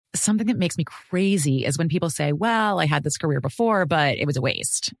Something that makes me crazy is when people say, well, I had this career before, but it was a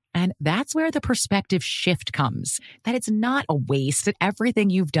waste. And that's where the perspective shift comes, that it's not a waste, that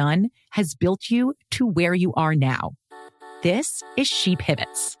everything you've done has built you to where you are now. This is She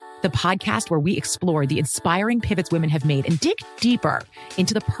Pivots, the podcast where we explore the inspiring pivots women have made and dig deeper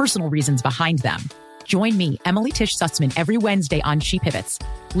into the personal reasons behind them. Join me, Emily Tish Sussman, every Wednesday on She Pivots.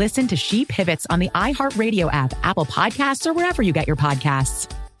 Listen to She Pivots on the iHeartRadio app, Apple Podcasts, or wherever you get your podcasts.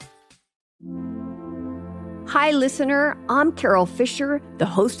 Hi, listener. I'm Carol Fisher, the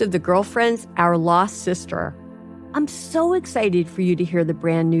host of The Girlfriends, Our Lost Sister. I'm so excited for you to hear the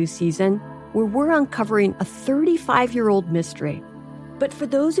brand new season where we're uncovering a 35-year-old mystery. But for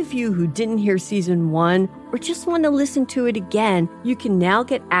those of you who didn't hear season 1 or just want to listen to it again, you can now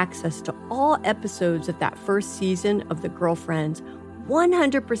get access to all episodes of that first season of The Girlfriends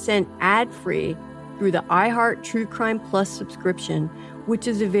 100% ad-free through the iHeart True Crime Plus subscription, which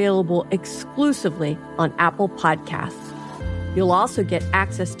is available exclusively on Apple Podcasts. You'll also get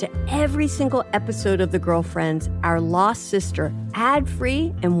access to every single episode of The Girlfriends, Our Lost Sister,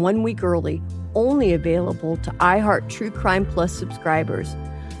 ad-free and 1 week early, only available to iHeart True Crime Plus subscribers.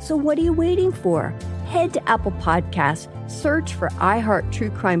 So what are you waiting for? Head to Apple Podcasts, search for iHeart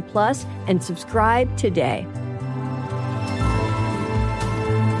True Crime Plus, and subscribe today.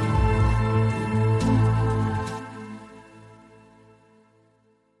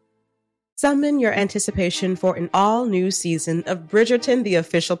 Summon your anticipation for an all-new season of Bridgerton, the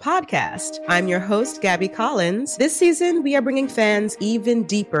official podcast. I'm your host, Gabby Collins. This season, we are bringing fans even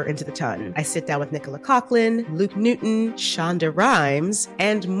deeper into the ton. I sit down with Nicola Coughlan, Luke Newton, Shonda Rhimes,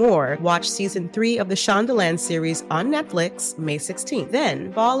 and more. Watch season 3 of the Shondaland series on Netflix, May 16th.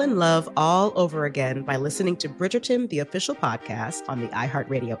 Then fall in love all over again by listening to Bridgerton, the official podcast on the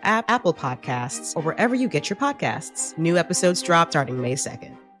iHeartRadio app, Apple Podcasts, or wherever you get your podcasts. New episodes drop starting May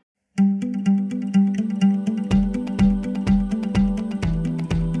 2nd.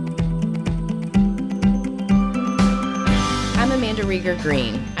 Amanda Rieger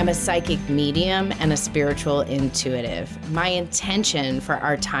Green. I'm a psychic medium and a spiritual intuitive. My intention for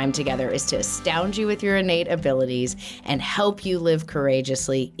our time together is to astound you with your innate abilities and help you live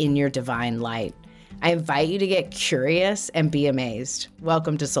courageously in your divine light. I invite you to get curious and be amazed.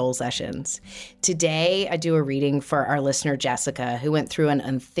 Welcome to Soul Sessions. Today, I do a reading for our listener, Jessica, who went through an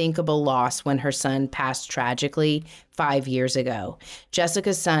unthinkable loss when her son passed tragically 5 years ago.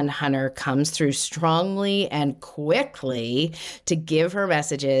 Jessica's son, Hunter, comes through strongly and quickly to give her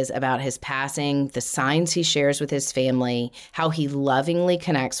messages about his passing, the signs he shares with his family, how he lovingly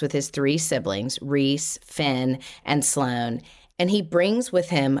connects with his 3 siblings, Reese, Finn, and Sloan. And he brings with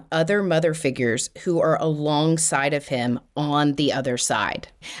him other mother figures who are alongside of him on the other side.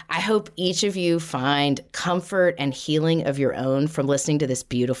 I hope each of you find comfort and healing of your own from listening to this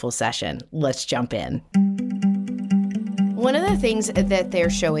beautiful session. Let's jump in. One of the things that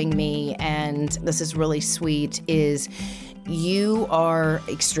they're showing me, and this is really sweet, is you are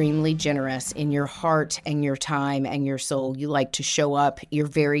extremely generous in your heart and your time and your soul. You like to show up. You're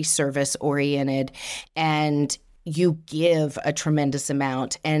very service-oriented, and you give a tremendous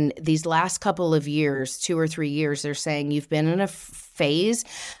amount. And these last couple of years, 2 or 3 years, they're saying you've been in a phase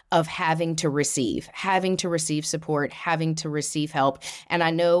of having to receive support, having to receive help. And I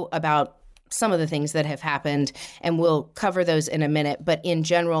know about some of the things that have happened, and we'll cover those in a minute. But in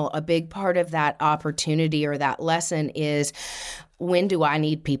general, a big part of that opportunity or that lesson is, when do I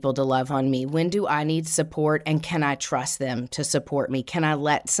need people to love on me? When do I need support, and can I trust them to support me? Can I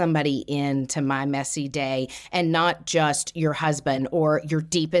let somebody into my messy day, and not just your husband or your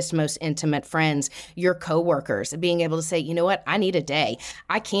deepest, most intimate friends, your coworkers, being able to say, you know what, I need a day.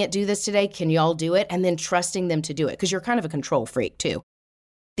 I can't do this today. Can y'all do it? And then trusting them to do it, because you're kind of a control freak too.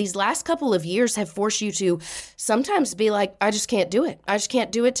 These last couple of years have forced you to sometimes be like, I just can't do it. I just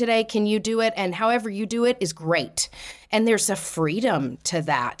can't do it today. Can you do it? And however you do it is great. And there's a freedom to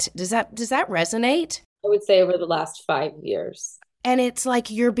that. Does that resonate? I would say over the last 5 years. And it's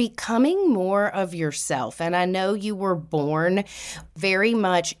like you're becoming more of yourself. And I know you were born very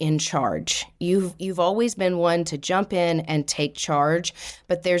much in charge. You've always been one to jump in and take charge.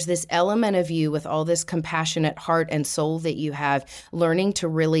 But there's this element of you with all this compassionate heart and soul that you have, learning to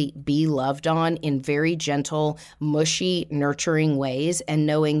really be loved on in very gentle, mushy, nurturing ways, and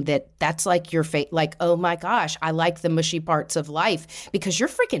knowing that that's like your fate. Like, oh my gosh, I like the mushy parts of life because you're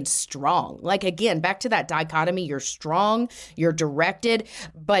freaking strong. Like, again, back to that dichotomy, you're strong, you're directed,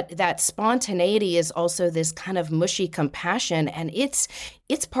 but that spontaneity is also this kind of mushy compassion, and it's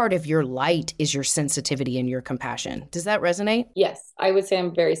it's part of your light is your sensitivity and your compassion. Does that resonate? Yes, I would say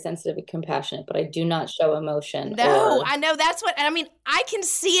I'm very sensitive and compassionate, but I do not show emotion. No, I know that's what, I mean, I can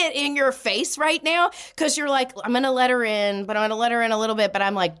see it in your face right now because you're like, I'm going to let her in, but I'm going to let her in a little bit. But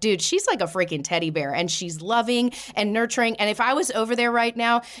I'm like, dude, she's like a freaking teddy bear and she's loving and nurturing. And if I was over there right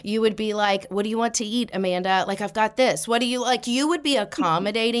now, you would be like, what do you want to eat, Amanda? Like, I've got this. What do you like? You would be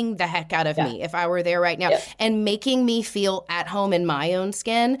accommodating the heck out of me if I were there right now and making me feel at home in my own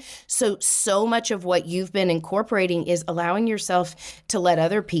skin. So much of what you've been incorporating is allowing yourself to let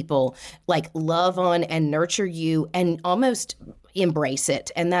other people like love on and nurture you and almost embrace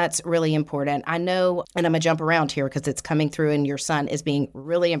it. And that's really important. I know, and I'm going to jump around here because it's coming through and your son is being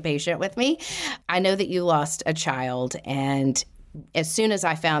really impatient with me. I know that you lost a child, and as soon as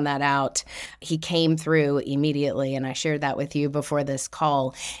I found that out, he came through immediately, and I shared that with you before this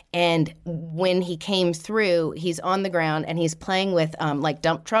call. And when he came through, he's on the ground and he's playing with like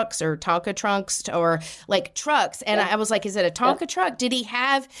dump trucks or Tonka trucks or like trucks. And I was like, is it a Tonka truck? Did he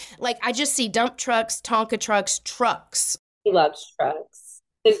have, like, I just see dump trucks, Tonka trucks, trucks. He loves trucks.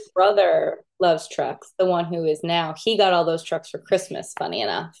 His brother loves trucks. The one who is now, he got all those trucks for Christmas, funny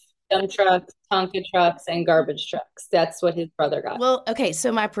enough. Dump trucks, Tonka trucks, and garbage trucks. That's what his brother got. Well, okay.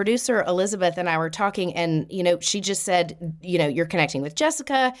 So my producer, Elizabeth, and I were talking, and, you know, she just said, you know, you're connecting with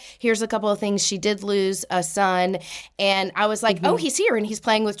Jessica. Here's a couple of things. She did lose a son. And I was like, oh, he's here and he's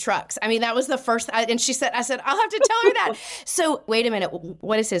playing with trucks. I mean, that was the first. And she said, I said, I'll have to tell her that. So wait a minute.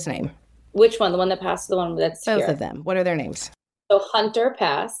 What is his name? Which one? The one that passed, the one that's Both here? of them. What are their names? So Hunter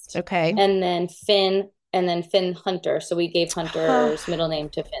passed. Okay. And then Finn Hunter. So we gave Hunter's middle name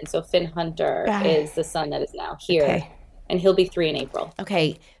to Finn. So Finn Hunter is the son that is now here. Okay. And he'll be 3 in April.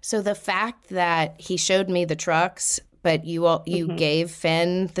 Okay. So the fact that he showed me the trucks, but you gave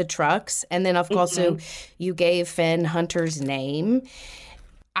Finn the trucks, and then of course you gave Finn Hunter's name.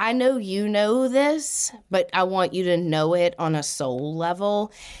 I know you know this, but I want you to know it on a soul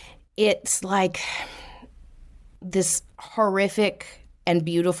level. It's like this horrific and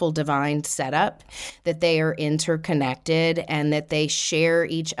beautiful divine setup that they are interconnected and that they share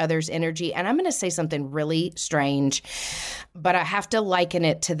each other's energy. And I'm going to say something really strange, but I have to liken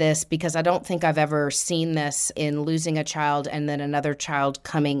it to this because I don't think I've ever seen this in losing a child and then another child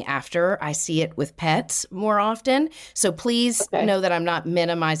coming after. I see it with pets more often. So please know that I'm not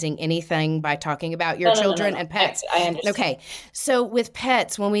minimizing anything by talking about your children and pets. I understand. Okay. So with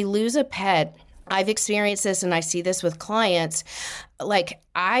pets, when we lose a pet, I've experienced this and I see this with clients. Like,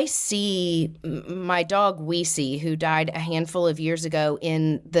 I see my dog, Weesey, who died a handful of years ago,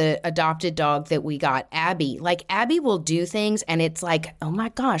 in the adopted dog that we got, Abby. Like, Abby will do things and it's like, oh my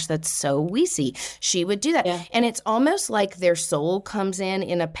gosh, that's so Weesey. She would do that. Yeah. And it's almost like their soul comes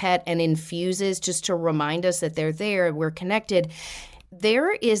in a pet and infuses just to remind us that they're there, we're connected.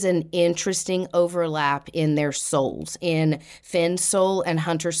 There is an interesting overlap in their souls, in Finn's soul and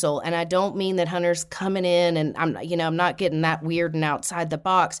Hunter's soul. And I don't mean that Hunter's coming in and I'm not getting that weird and outside the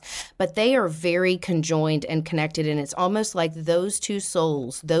box, but they are very conjoined and connected. And it's almost like those two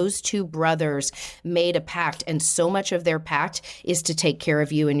souls, those two brothers made a pact. And so much of their pact is to take care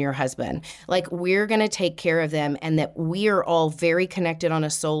of you and your husband. Like, we're going to take care of them, and that we are all very connected on a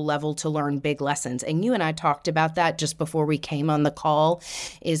soul level to learn big lessons. And you and I talked about that just before we came on the call.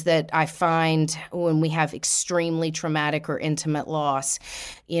 Is that I find when we have extremely traumatic or intimate loss,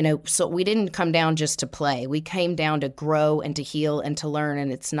 so we didn't come down just to play. We came down to grow and to heal and to learn.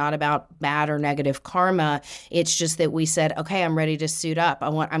 And it's not about bad or negative karma. It's just that we said, okay, I'm ready to suit up.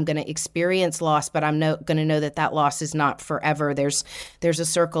 I'm going to experience loss, but I'm going to know that loss is not forever. There's a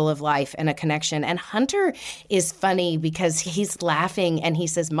circle of life and a connection. And Hunter is funny because he's laughing and he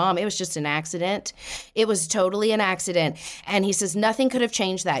says, Mom, it was just an accident. It was totally an accident. And he says, nothing could have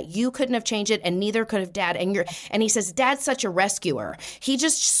changed that. You couldn't have changed it, and neither could have Dad. And he says, Dad's such a rescuer. He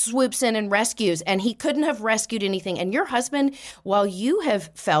just swoops in and rescues, and he couldn't have rescued anything. And your husband, while you have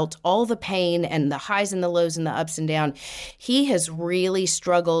felt all the pain and the highs and the lows and the ups and downs, he has really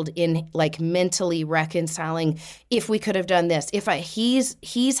struggled in like mentally reconciling. If we could have done this,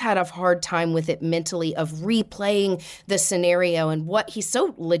 he's had a hard time with it mentally of replaying the scenario and what he's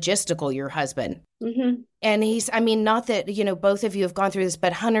so logistical, your husband. Mm-hmm. And not that, both of you have gone through this,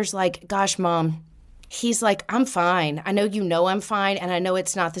 but Hunter's like, gosh, Mom, he's like, I'm fine. I know I'm fine. And I know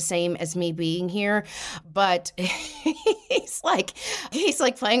it's not the same as me being here. But he's like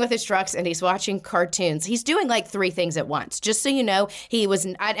playing with his trucks and he's watching cartoons. He's doing like 3 things at once. Just so you know, he was,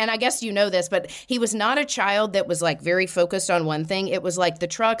 and I guess you know this, but he was not a child that was like very focused on one thing. It was like the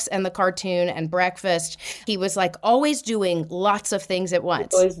trucks and the cartoon and breakfast. He was like always doing lots of things at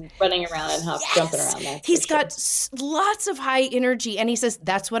once. Always running around and jumping around. He's got lots of high energy. And he says,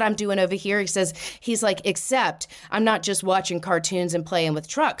 that's what I'm doing over here. He says, he's like, except I'm not just watching cartoons and playing with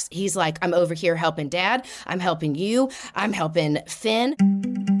trucks. He's like, I'm over here helping Dad. I'm helping you. I'm helping Finn.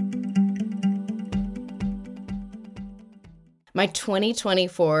 My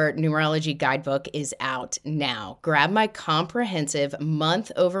 2024 numerology guidebook is out now. Grab my comprehensive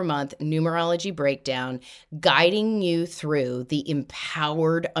month-over-month numerology breakdown, guiding you through the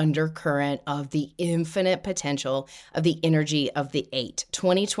empowered undercurrent of the infinite potential of the energy of the 8.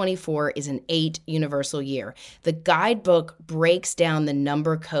 2024 is an 8 universal year. The guidebook breaks down the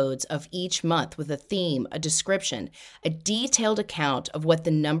number codes of each month with a theme, a description, a detailed account of what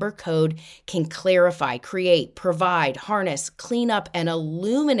the number code can clarify, create, provide, harness, clean up, and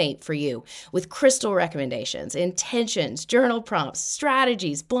illuminate for you with crystal recommendations, intentions, journal prompts,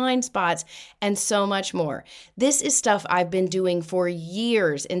 strategies, blind spots, and so much more. This is stuff I've been doing for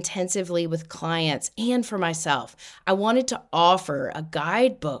years intensively with clients and for myself. I wanted to offer a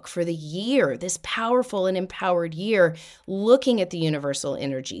guidebook for the year, this powerful and empowered year, looking at the universal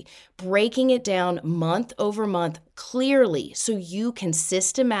energy, breaking it down month over month clearly so you can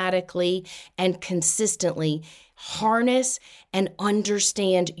systematically and consistently harness and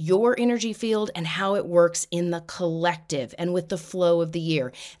understand your energy field and how it works in the collective and with the flow of the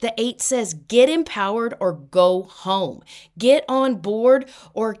year. The 8 says, get empowered or go home. Get on board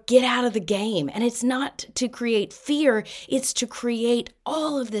or get out of the game. And it's not to create fear, it's to create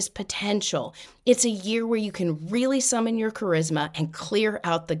all of this potential. It's a year where you can really summon your charisma and clear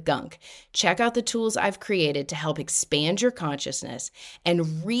out the gunk. Check out the tools I've created to help expand your consciousness and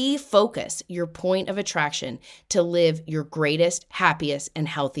refocus your point of attraction to live your greatest, happiest, and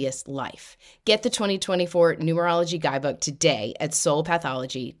healthiest life. Get the 2024 Numerology Guidebook today at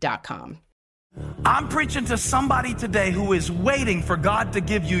soulpathology.com. I'm preaching to somebody today who is waiting for God to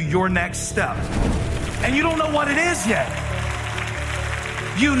give you your next step. And you don't know what it is yet.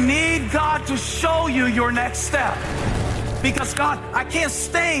 You need God to show you your next step. Because God, I can't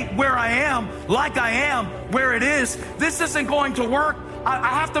stay where I am, like I am, where it is. This isn't going to work. I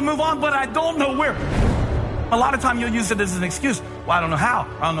have to move on, but I don't know where. A lot of time you'll use it as an excuse. Well, I don't know how.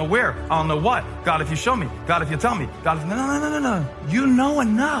 I don't know where. I don't know what. God, if you show me. God, if you tell me. God, if... No. You know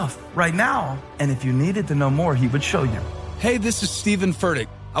enough right now. And if you needed to know more, he would show you. Hey, this is Stephen Furtick.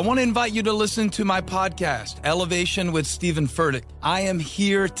 I want to invite you to listen to my podcast, Elevation with Stephen Furtick. I am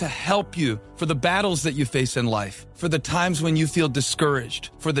here to help you for the battles that you face in life, for the times when you feel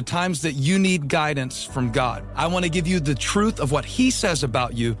discouraged, for the times that you need guidance from God. I want to give you the truth of what he says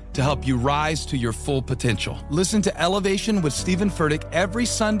about you to help you rise to your full potential. Listen to Elevation with Stephen Furtick every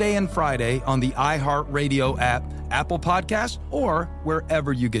Sunday and Friday on the iHeartRadio app, Apple Podcasts, or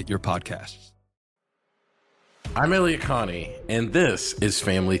wherever you get your podcasts. I'm Elliot Connie, and this is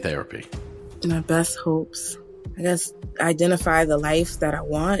Family Therapy. My best hopes, I guess, identify the life that I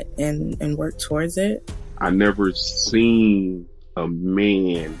want and work towards it. I never seen a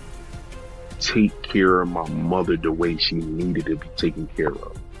man take care of my mother the way she needed to be taken care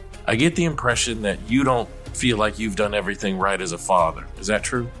of. I get the impression that you don't feel like you've done everything right as a father. Is that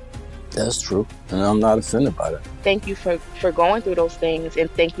true? That's true, and I'm not offended by that. Thank you for going through those things, and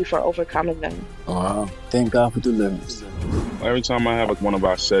thank you for overcoming them. Thank God for deliverance. Every time I have one of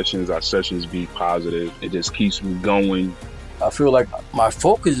our sessions be positive. It just keeps me going. I feel like my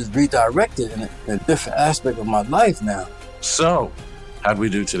focus is redirected in a different aspect of my life now. So, how'd we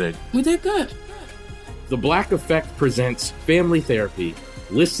do today? We did good. The Black Effect presents Family Therapy.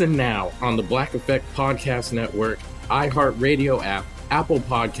 Listen now on the Black Effect Podcast Network, iHeartRadio app, Apple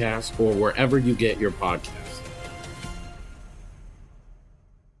Podcasts, or wherever you get your podcasts.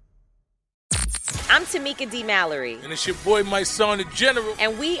 I'm Tamika D. Mallory. And it's your boy, my son, the General.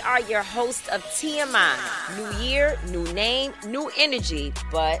 And we are your hosts of TMI. New year, new name, new energy,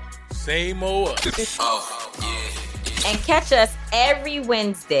 but... same old us. Oh, yeah. And catch us every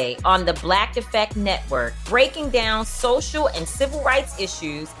Wednesday on the Black Effect Network, breaking down social and civil rights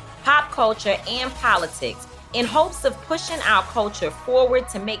issues, pop culture, and politics, in hopes of pushing our culture forward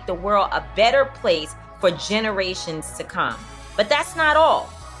to make the world a better place for generations to come. But that's not all.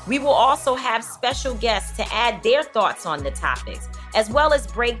 We will also have special guests to add their thoughts on the topics, as well as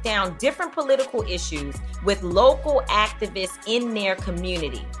break down different political issues with local activists in their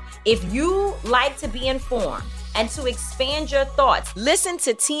community. If you like to be informed and to expand your thoughts, listen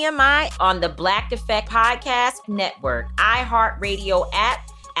to TMI on the Black Effect Podcast Network, iHeartRadio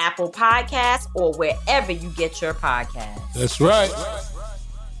app, Apple Podcasts, or wherever you get your podcasts. That's right.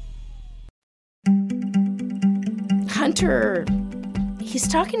 Hunter, he's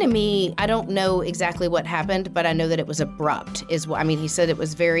talking to me. I don't know exactly what happened, but I know that it was abrupt. He said it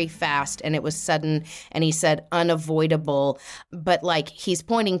was very fast and it was sudden, and he said unavoidable, but like he's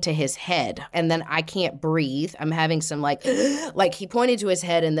pointing to his head, and then I can't breathe. I'm having some like he pointed to his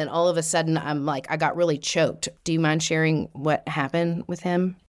head, and then all of a sudden I'm like, I got really choked. Do you mind sharing what happened with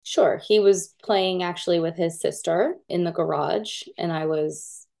him? Sure. He was playing actually with his sister in the garage, and I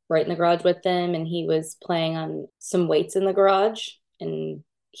was right in the garage with them, and he was playing on some weights in the garage, and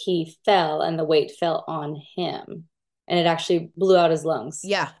he fell, and the weight fell on him, and it actually blew out his lungs.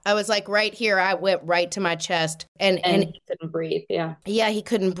 Yeah, I was like right here. I went right to my chest, and he couldn't breathe. Yeah, he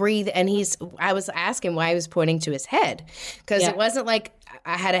couldn't breathe, and I was asking why he was pointing to his head, because it wasn't like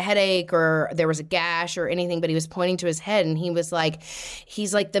I had a headache or there was a gash or anything, but he was pointing to his head, and he's like,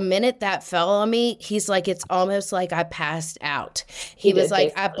 the minute that fell on me, he's like, it's almost like I passed out. He was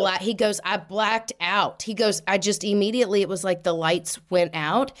like, he goes, I blacked out. He goes, I just immediately, it was like the lights went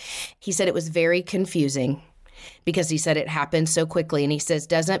out. He said it was very confusing, because he said it happened so quickly. And he says,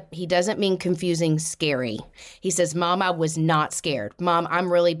 he doesn't mean confusing, scary. He says, Mom, I was not scared. Mom,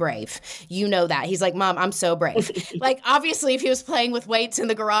 I'm really brave. You know that. He's like, Mom, I'm so brave. Like, obviously, if he was playing with weights in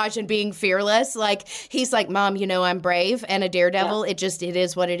the garage and being fearless, like, he's like, Mom, you know, I'm brave and a daredevil. Yeah. It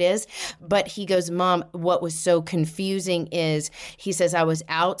is what it is. But he goes, Mom, what was so confusing is, he says, I was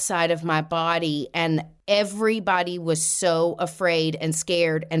outside of my body, and everybody was so afraid and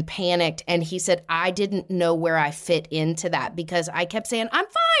scared and panicked. And he said, I didn't know where I fit into that, because I kept saying, I'm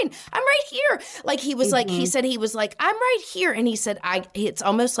fine. I'm right here. Like he was like, he said he was like, I'm right here. And he said, it's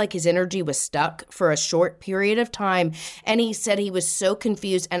almost like his energy was stuck for a short period of time. And he said he was so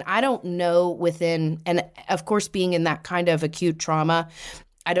confused. And I don't know and of course, being in that kind of acute trauma,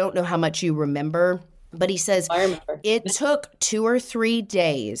 I don't know how much you remember, but he says it took 2 or 3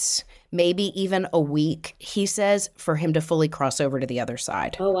 days, maybe even a week, he says, for him to fully cross over to the other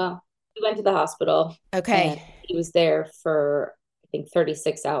side. Oh, wow. We went to the hospital. Okay. He was there for, I think,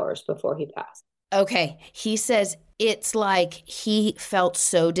 36 hours before he passed. Okay. He says it's like he felt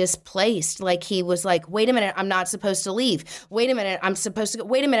so displaced. Like he was like, wait a minute, I'm not supposed to leave. Wait a minute, I'm supposed to go.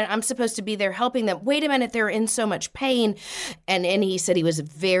 Wait a minute, I'm supposed to be there helping them. Wait a minute, they're in so much pain. And he said he was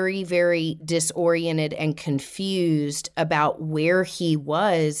very, very disoriented and confused about where he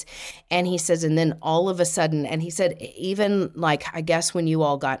was. And he says, and then all of a sudden, and he said, even like, I guess when you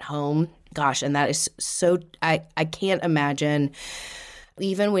all got home, gosh, and that is so, I can't imagine.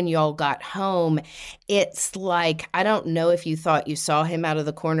 Even when y'all got home, it's like, I don't know if you thought you saw him out of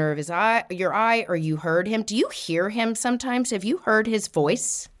the corner of your eye, or you heard him. Do you hear him sometimes? Have you heard his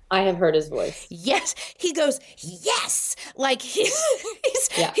voice? I have heard his voice. Yes. He goes, yes. Like he's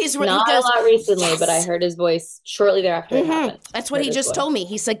not he goes, a lot recently, yes. But I heard his voice shortly thereafter it happened. That's what he just told me.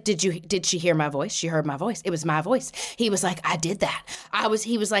 He's like, did she hear my voice? She heard my voice. It was my voice. He was like, I did that. I was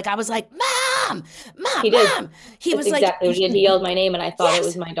like, Mom. He did. Mom. He was exactly like, what he did. He yelled my name, and I thought it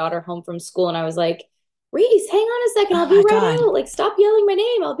was my daughter home from school, and I was like, Reese, hang on a second. I'll be right out. Like, stop yelling my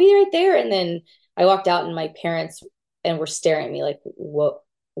name. I'll be right there. And then I walked out, and my parents were staring at me like,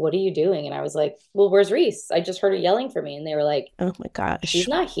 what are you doing? And I was like, well, where's Reese? I just heard her yelling for me. And they were like, oh my gosh, she's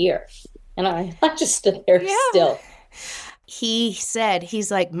not here. And I just stood there still. He said, he's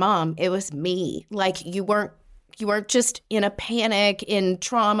like, Mom, it was me. Like, you weren't just in a panic, in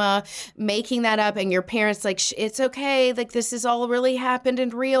trauma, making that up. And your parents like, it's okay. Like, this is all really happened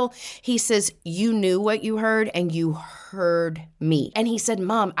and real. He says, you knew what you heard, and you heard me. And he said,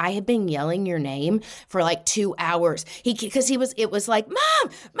 Mom, I had been yelling your name for like 2 hours. It was like,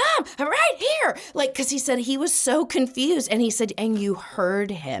 Mom, I'm right here. Like, because he said he was so confused. And he said, and you heard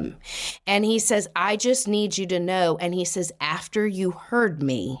him. And he says, I just need you to know. And he says, after you heard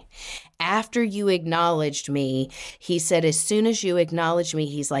me, after you acknowledged me, he said, as soon as you acknowledged me,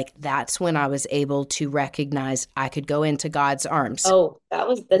 he's like, that's when I was able to recognize I could go into God's arms. Oh,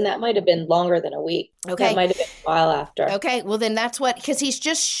 that might have been longer than a week. Okay. That might have been a while after. Okay. Well, then that's because he's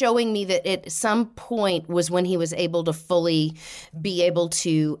just showing me that at some point was when he was able to fully be able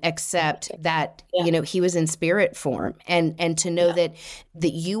to accept that, he was in spirit form, and to know that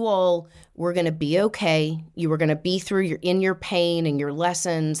you all were going to be okay. You were going to be through in your pain and your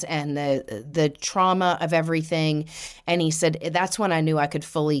lessons, and that the trauma of everything. And he said, that's when I knew I could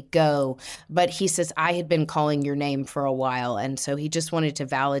fully go. But he says, I had been calling your name for a while. And so he just wanted to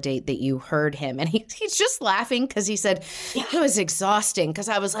validate that you heard him. And he's just laughing because he said, it was exhausting because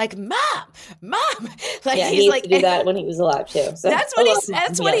I was like, Mom. Like, yeah, he's he used like, to do that when he was alive too. So that's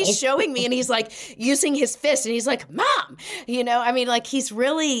what he's showing me. And he's like using his fist and he's like, Mom, I mean, like, he's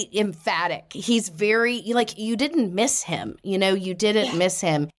really emphatic. He's very, like, you didn't miss him, you didn't miss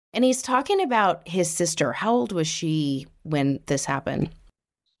him. And he's talking about his sister. How old was she when this happened?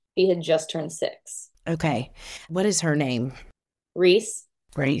 He had just turned 6. Okay. What is her name? Reese.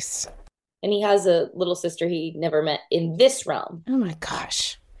 And he has a little sister he never met in this realm. Oh my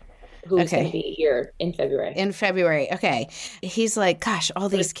gosh. Who's going to be here in February. Okay. He's like, gosh, all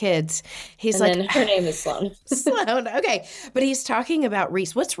these kids. He's and like, then her name is Sloan. Sloan. Okay. But he's talking about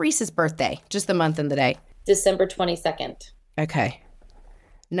Reese. What's Reese's birthday? Just the month and the day. December 22nd. Okay.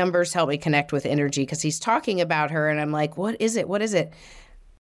 Numbers help me connect with energy because he's talking about her and I'm like, what is it?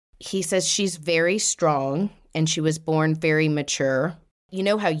 He says she's very strong and she was born very mature. You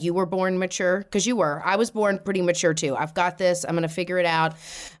know how you were born mature? Because you were. I was born pretty mature too. I've got this. I'm going to figure it out.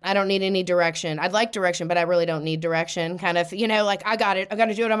 I don't need any direction. I'd like direction, but I really don't need direction. Kind of, like, I got it. I got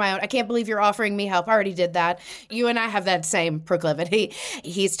to do it on my own. I can't believe you're offering me help. I already did that. You and I have that same proclivity.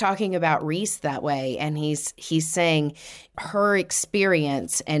 He's talking about Reese that way. And he's saying her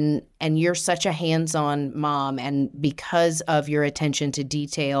experience and you're such a hands-on mom. And because of your attention to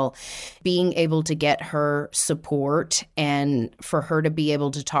detail, being able to get her support and for her to be able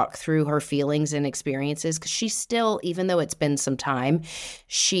to talk through her feelings and experiences, because she still, even though it's been some time,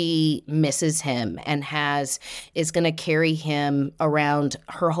 she misses him and is going to carry him around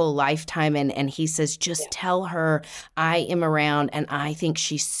her whole lifetime. And he says, just tell her I am around and I think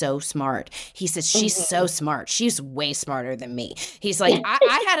she's so smart. He says, she's so smart. She's way smarter than me. He's like,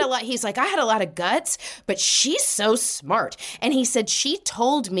 I had a lot of guts, but she's so smart. And he said, she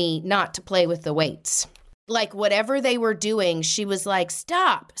told me not to play with the weights. Like, whatever they were doing, she was like,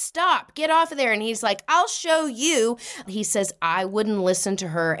 stop, get off of there. And he's like, I'll show you. He says, I wouldn't listen to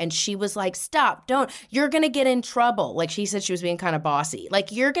her. And she was like, stop, don't, you're going to get in trouble. Like, she said she was being kind of bossy.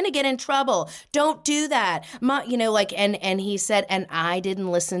 Like, you're going to get in trouble. Don't do that. And he said, and I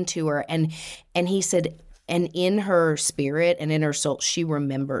didn't listen to her. And he said, and in her spirit and in her soul, she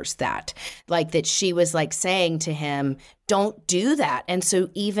remembers that. Like, that she was like saying to him, don't do that. And so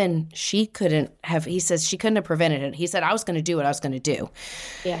even she couldn't have, he says she couldn't have prevented it. He said, I was going to do what I was going to do.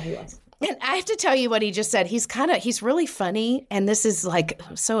 Yeah, he was. And I have to tell you what he just said. He's really funny. And this is like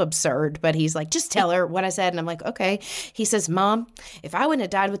so absurd, but he's like, just tell her what I said. And I'm like, okay. He says, Mom, if I wouldn't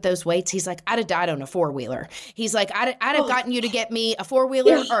have died with those weights, he's like, I'd have died on a 4-wheeler. He's like, I'd have gotten you to get me a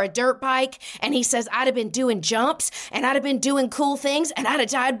 4-wheeler or a dirt bike. And he says, I'd have been doing jumps and I'd have been doing cool things and I'd have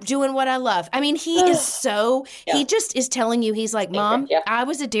died doing what I love. I mean, he is so, he just is telling you, he's like, Mom, I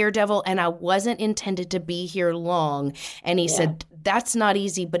was a daredevil and I wasn't intended to be here long. And he said, that's not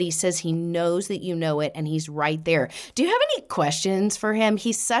easy, but he says he knows that you know it and he's right there. Do you have any questions for him?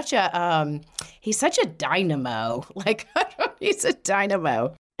 He's such a dynamo. Like, he's a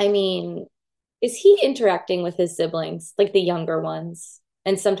dynamo. I mean, is he interacting with his siblings, like the younger ones,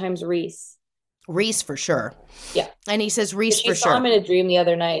 and sometimes Reese? Reese for sure. Yeah. And he says Reese for sure. She saw him in a dream the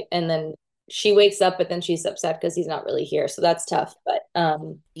other night and then she wakes up, but then she's upset because he's not really here. So that's tough. But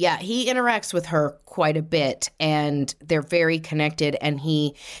yeah, he interacts with her quite a bit and they're very connected. And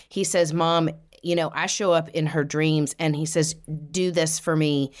he says, Mom, I show up in her dreams and he says, do this for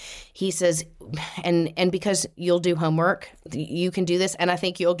me. He says, and because you'll do homework, you can do this. And I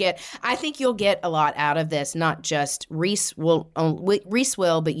think you'll get a lot out of this. Not just Reese will,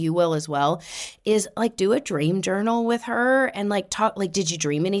 but you will as well, is like, do a dream journal with her and like talk, like, did you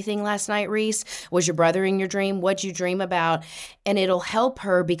dream anything last night, Reese? Was your brother in your dream? What'd you dream about? And it'll help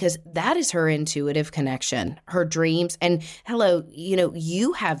her because that is her intuitive connection, her dreams. And hello,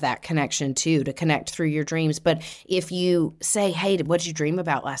 you have that connection too, to connect through your dreams. But if you say, hey, what did you dream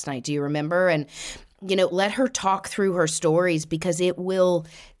about last night? Do you remember? And, let her talk through her stories because it will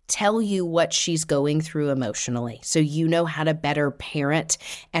tell you what she's going through emotionally. So you know how to better parent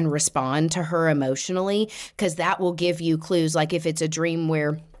and respond to her emotionally, because that will give you clues. Like if it's a dream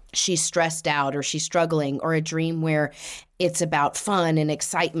where she's stressed out or she's struggling, or a dream where it's about fun and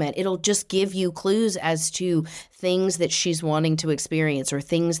excitement. It'll just give you clues as to things that she's wanting to experience or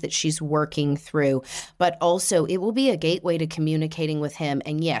things that she's working through. But also, it will be a gateway to communicating with him.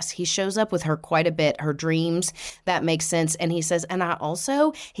 And yes, he shows up with her quite a bit, her dreams. That makes sense. And he says, and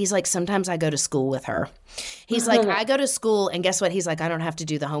he's like, sometimes I go to school with her. He's like, I go to school, and guess what? He's like, I don't have to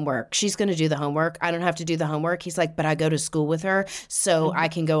do the homework. She's going to do the homework. I don't have to do the homework. He's like, but I go to school with her so I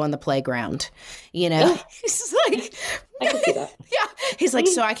can go on the playground. You know, he's like, I can see that. Yeah. He's like,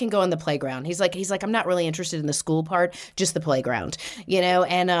 so I can go on the playground. He's like, I'm not really interested in the school part, just the playground, you know?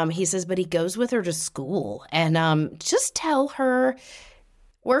 And he says, but he goes with her to school, and just tell her,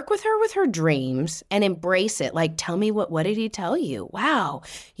 work with her dreams and embrace it. Like, tell me what did he tell you? Wow.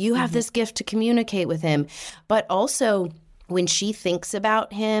 You have this gift to communicate with him. But also when she thinks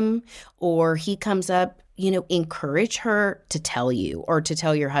about him or he comes up, you know, encourage her to tell you or to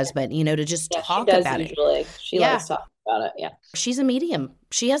tell your husband, you know, to just talk about it. She likes talking about it. Yeah. She's a medium.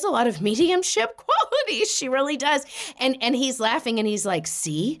 She has a lot of mediumship qualities. She really does. And he's laughing and he's like,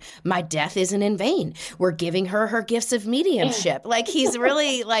 see, my death isn't in vain. We're giving her gifts of mediumship. Like, he's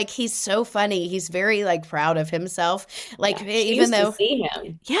really like, he's so funny. He's very like proud of himself. Like, even though to see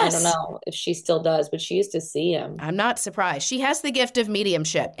him. Yes. I don't know if she still does, but she used to see him. I'm not surprised. She has the gift of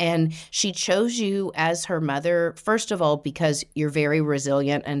mediumship, and she chose you as her mother, first of all, because you're very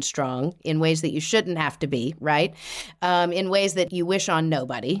resilient and strong in ways that you shouldn't have to be, right? In ways that you wish on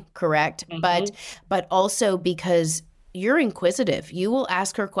nobody, correct? But also because you're inquisitive. You will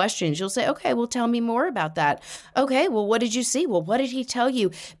ask her questions. You'll say, okay, well, tell me more about that. Okay, well, what did you see? Well, what did he tell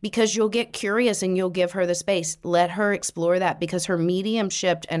you? Because you'll get curious and you'll give her the space. Let her explore that, because her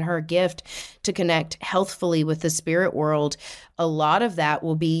mediumship and her gift to connect healthfully with the spirit world, a lot of that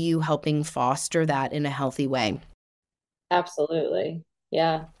will be you helping foster that in a healthy way. Absolutely.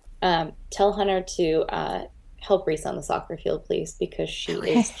 Yeah. Tell Hunter to help Reese on the soccer field, please, because she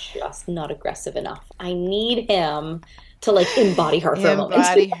is just not aggressive enough. I need him to like embody her for a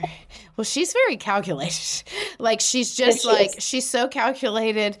moment. Well, she's very calculated. Like, she's just she's so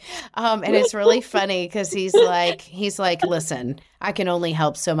calculated. And it's really funny because he's like, listen, I can only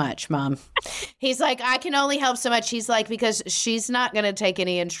help so much, Mom. He's like, I can only help so much. He's like, because she's not going to take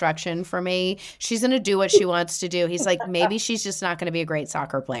any instruction from me. She's going to do what she wants to do. He's like, maybe she's just not going to be a great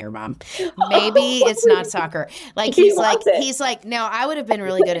soccer player, Mom. Maybe it's not soccer. Like, he's like, no, I would have been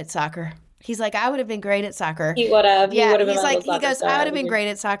really good at soccer. He's like, I would have been great at soccer. He would have. Yeah. He's like, he goes, I would have been great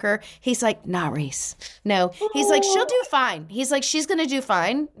at soccer. He's like, nah, Reese. No. He's like, she'll do fine. He's like, she's going to do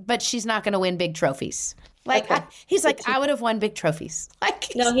fine, but she's not going to win big trophies. Like, he's like, I would have won big trophies.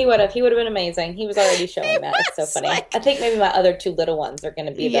 Like, no, he would have. He would have been amazing. He was already showing that. It's so funny. Like, I think maybe my other two little ones are going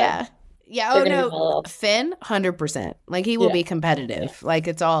to be Yeah. Oh, no. Finn, 100%. Like, he will be competitive. Like,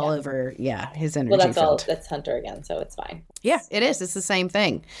 it's all over, his energy. Well, that's Hunter again, so it's fine. Yeah, it is. It's the same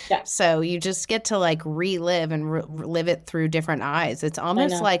thing. Yeah. So you just get to, like, relive and live it through different eyes. It's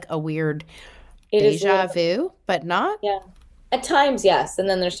almost like a weird deja vu, but not. Yeah. At times, yes. And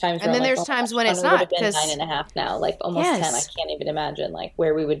then there's times when it's not. Because 9.5 now, like almost 10. I can't even imagine, like,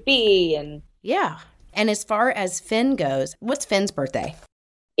 where we would be. And yeah. And as far as Finn goes, what's Finn's birthday?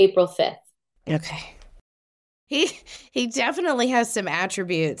 April 5th. Okay. He definitely has some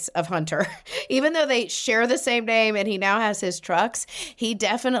attributes of Hunter. Even though they share the same name and he now has his trucks, he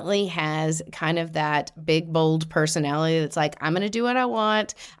definitely has kind of that big, bold personality that's like, I'm going to do what I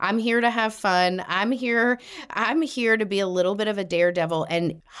want. I'm here to have fun. I'm here to be a little bit of a daredevil.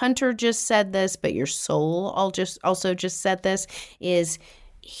 And Hunter just said this, but your soul also just said this, is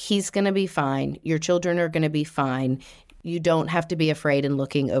he's going to be fine. Your children are going to be fine. You don't have to be afraid and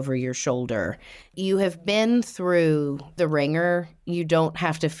looking over your shoulder. You have been through the ringer. You don't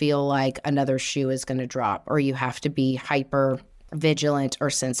have to feel like another shoe is going to drop, or you have to be hyper vigilant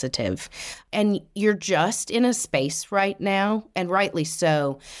or sensitive. And you're just in a space right now, and rightly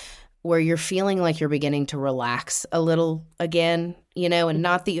so, where you're feeling like you're beginning to relax a little again, you know, and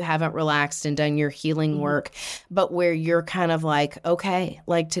not that you haven't relaxed and done your healing work, but where you're kind of like, okay,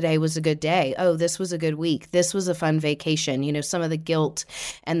 like today was a good day. Oh, this was a good week. This was a fun vacation. You know, some of the guilt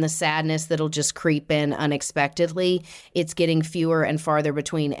and the sadness that'll just creep in unexpectedly, it's getting fewer and farther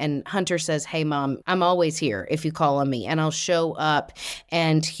between. And Hunter says, hey, Mom, I'm always here if you call on me, and I'll show up.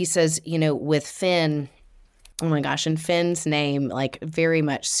 And he says, you know, with Finn, oh my gosh, and Finn's name, like, very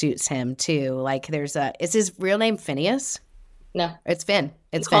much suits him too. Like, is his real name Phineas? No. It's Finn.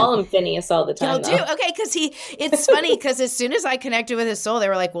 It's call him Phineas all the time. Y'all do? Okay, because it's funny because as soon as I connected with his soul, they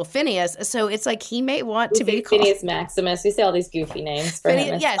were like, well, Phineas. So it's like he may want to be called Phineas Maximus. We say all these goofy names for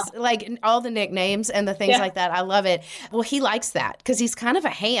him. Yes, like all the nicknames and the things like that. I love it. Well, he likes that because he's kind of a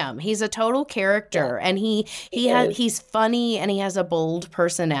ham. He's a total character, and he's funny and he has a bold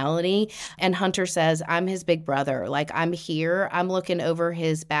personality. And Hunter says, I'm his big brother. Like, I'm here. I'm looking over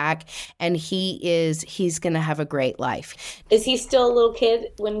his back, and he's going to have a great life. Is he still a little kid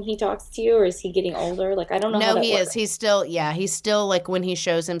when he talks to you, or is he getting older? Like, I don't know. No, how that he works. is. He's still like, when he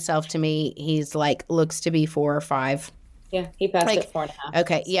shows himself to me, he's like, looks to be 4 or 5. Yeah, he passed at 4.5.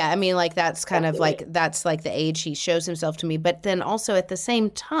 Okay, yeah, I mean, like, that's kind of like, that's like the age he shows himself to me. But then also at the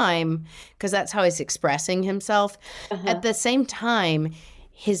same time, because that's how he's expressing himself, at the same time,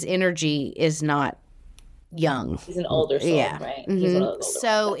 his energy is not young. He's an older soul, right? Mm-hmm. He's one of those older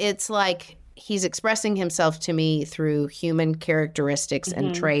so it's like he's expressing himself to me through human characteristics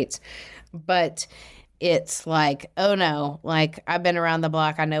and traits, but it's like, oh no, like, I've been around the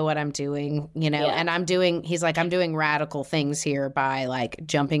block, I know what I'm doing, and he's like, I'm doing radical things here by like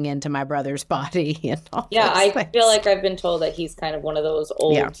jumping into my brother's body and all I feel like I've been told that he's kind of one of those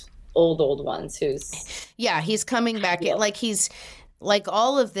old ones who's he's coming back like he's like,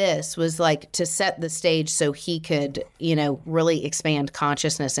 all of this was like to set the stage so he could, really expand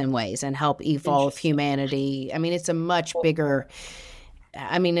consciousness in ways and help evolve humanity. I mean, it's a much bigger,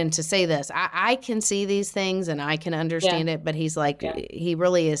 and to say this, I can see these things and I can understand it, but he's like, he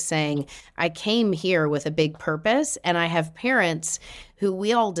really is saying, I came here with a big purpose, and I have parents who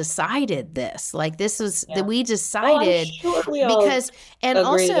we all decided this. Like, this was that we decided because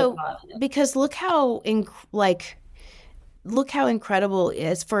look how look how incredible,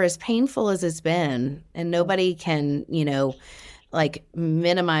 as for as painful as it's been, and nobody can, like,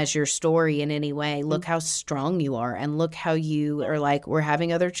 minimize your story in any way. Look how strong you are, and look how you are like, we're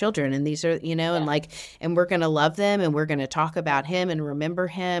having other children, and these are, and like, and we're going to love them, and we're going to talk about him and remember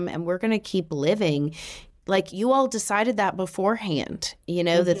him, and we're going to keep living. Like, you all decided that beforehand,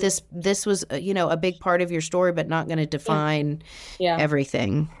 that this was, a big part of your story, but not going to define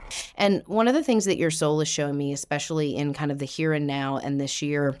everything. And one of the things that your soul is showing me, especially in kind of the here and now and this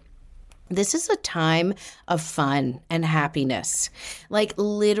year, this is a time of fun and happiness. Like,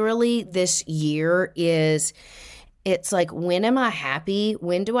 literally, this year it's like, when am I happy?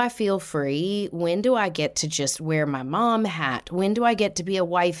 When do I feel free? When do I get to just wear my mom hat? When do I get to be a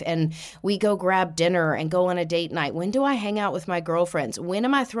wife and we go grab dinner and go on a date night? When do I hang out with my girlfriends? When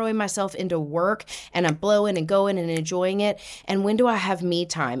am I throwing myself into work and I'm blowing and going and enjoying it? And when do I have me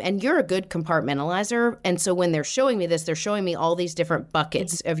time? And you're a good compartmentalizer. And so when they're showing me this, they're showing me all these different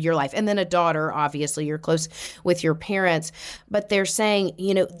buckets of your life. And then a daughter, obviously, you're close with your parents. But they're saying,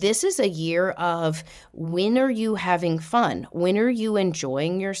 this is a year of, when are you having fun? When are you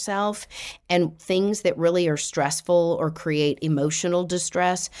enjoying yourself? And things that really are stressful or create emotional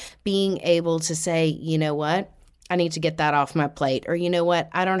distress, being able to say, you know what? I need to get that off my plate. Or, you know what?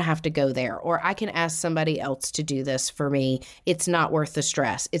 I don't have to go there. Or I can ask somebody else to do this for me. It's not worth the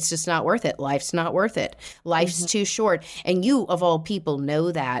stress. It's just not worth it. Life's not worth it. Life's too short. And you, of all people,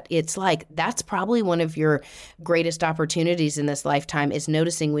 know that. It's like, that's probably one of your greatest opportunities in this lifetime, is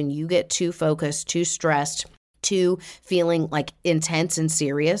noticing when you get too focused, too stressed, too feeling like intense and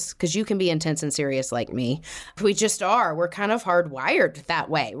serious, because you can be intense and serious like me. We just are. We're kind of hardwired that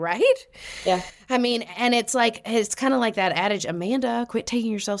way, right? Yeah. I mean, and it's like, it's kind of like that adage, Amanda, quit taking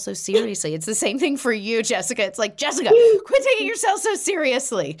yourself so seriously. It's the same thing for you, Jessica. It's like, Jessica, quit taking yourself so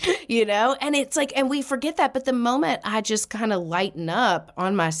seriously, And it's like, and we forget that. But the moment I just kind of lighten up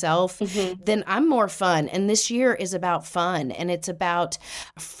on myself, then I'm more fun. And this year is about fun. And it's about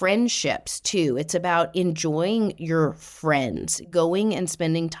friendships too. It's about enjoying your friends, going and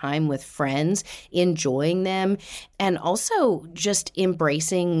spending time with friends, enjoying them, and also just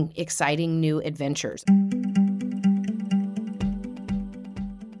embracing exciting new adventures.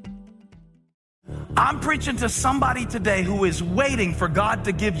 I'm preaching to somebody today who is waiting for God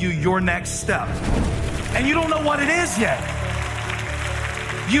to give you your next step. And you don't know what it is yet.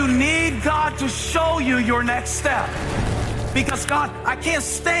 You need God to show you your next step. Because God, I can't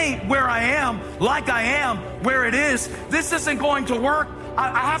stay where I am, like I am, where it is. This isn't going to work.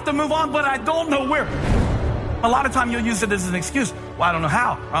 I have to move on, but I don't know where. A lot of time you'll use it as an excuse. Well, I don't know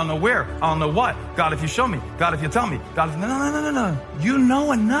how. I don't know where. I don't know what. God, if you show me. God, if you tell me. God, if... No. You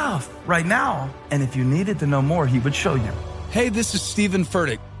know enough right now. And if you needed to know more, he would show you. Hey, this is Stephen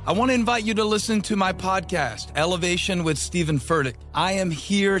Furtick. I want to invite you to listen to my podcast, Elevation with Stephen Furtick. I am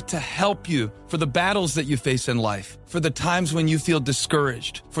here to help you for the battles that you face in life, for the times when you feel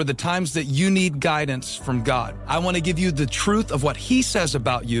discouraged, for the times that you need guidance from God. I want to give you the truth of what He says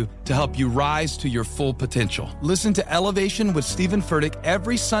about you to help you rise to your full potential. Listen to Elevation with Stephen Furtick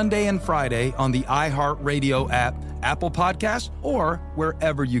every Sunday and Friday on the iHeartRadio app, Apple Podcasts, or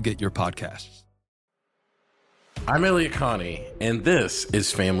wherever you get your podcasts. I'm Elliot Connie, and this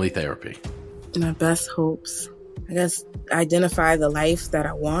is Family Therapy. My best hopes, I guess, identify the life that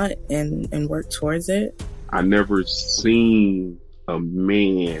I want and work towards it. I never seen a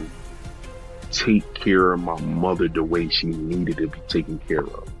man take care of my mother the way she needed to be taken care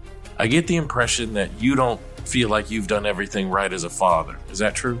of. I get the impression that you don't feel like you've done everything right as a father. Is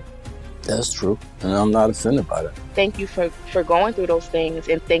that true? That's true, and I'm not offended by that. Thank you for going through those things,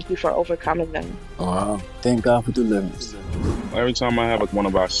 and thank you for overcoming them. Wow. Thank God for deliverance. Every time I have one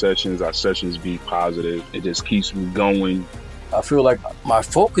of our sessions be positive. It just keeps me going. I feel like my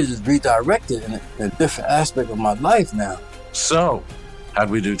focus is redirected in a different aspect of my life now. So,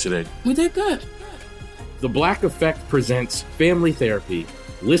 how'd we do today? We did good. The Black Effect presents Family Therapy.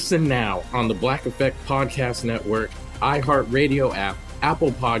 Listen now on the Black Effect Podcast Network, iHeartRadio app,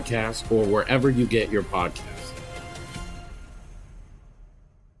 Apple Podcasts, or wherever you get your podcasts.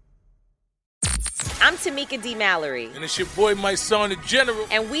 I'm Tamika D. Mallory. And it's your boy, my son, the General.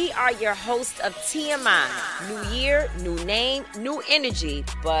 And we are your hosts of TMI. New year, new name, new energy,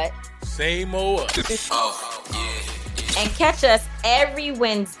 but same old us. Oh, yeah. And catch us every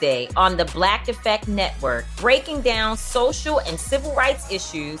Wednesday on the Black Effect Network, breaking down social and civil rights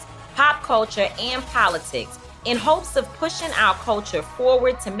issues, pop culture, and politics, in hopes of pushing our culture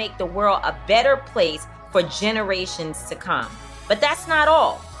forward to make the world a better place for generations to come. But that's not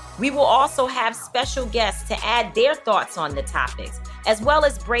all. We will also have special guests to add their thoughts on the topics, as well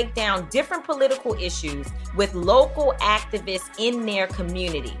as break down different political issues with local activists in their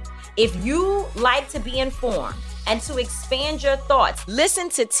community. If you like to be informed and to expand your thoughts, listen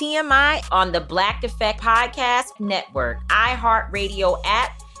to TMI on the Black Effect Podcast Network, iHeartRadio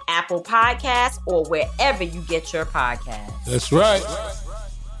app, Apple Podcasts, or wherever you get your podcasts. That's right.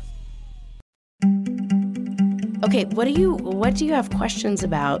 Okay, what do you have questions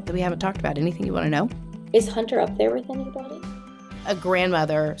about that we haven't talked about? Anything you want to know? Is Hunter up there with anybody? A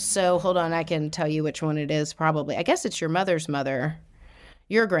grandmother. So hold on, I can tell you which one it is probably. I guess it's your mother's mother.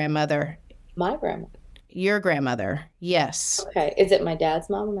 Your grandmother. My grandmother. Your grandmother. Yes. Okay. Is it my dad's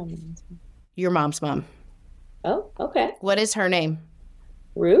mom or my mom's mom? Your mom's mom. Oh, okay. What is her name?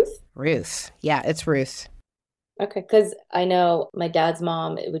 Ruth? Ruth. Yeah, it's Ruth. Okay, because I know my dad's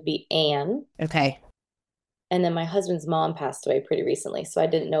mom, it would be Anne. Okay. And then my husband's mom passed away pretty recently, so I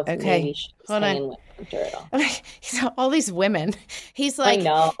didn't know if maybe she was hanging with Hunter at all. Okay. All these women. He's like, I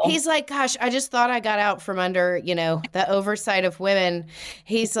know. He's like, gosh, I just thought I got out from under, the oversight of women.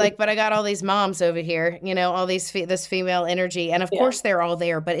 He's like, but I got all these moms over here, all these this female energy. And of course they're all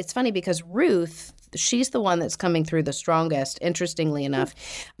there. But it's funny because Ruth, she's the one that's coming through the strongest, interestingly enough.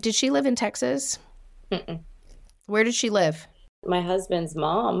 Did she live in Texas? Mm-mm. Where did she live? My husband's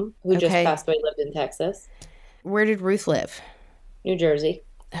mom, who just passed away, lived in Texas. Where did Ruth live? New Jersey.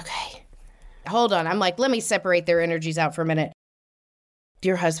 Okay. Hold on. I'm like, let me separate their energies out for a minute.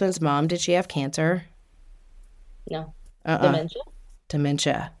 Your husband's mom, did she have cancer? No. Dementia?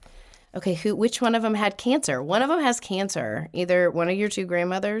 Dementia. Okay, which one of them had cancer? One of them has cancer. Either one of your two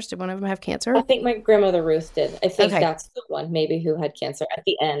grandmothers, did one of them have cancer? I think my grandmother Ruth did. I think that's the one maybe who had cancer at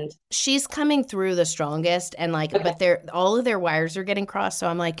the end. She's coming through the strongest and but all of their wires are getting crossed. So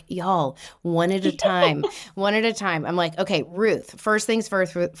I'm like, y'all, one at a time, one at a time. I'm like, okay, Ruth, first things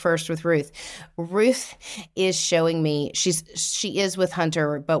first with Ruth. Ruth is showing me, she is with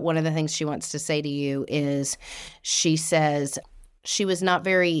Hunter, but one of the things she wants to say to you is she says, she was not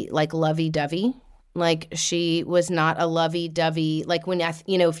very lovey-dovey. She was not a lovey-dovey. When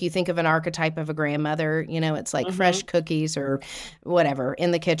if you think of an archetype of a grandmother, it's like fresh cookies or whatever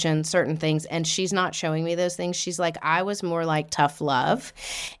in the kitchen, certain things. And she's not showing me those things. She's like, I was more like tough love.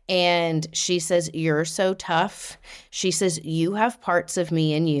 And she says, you're so tough. She says, you have parts of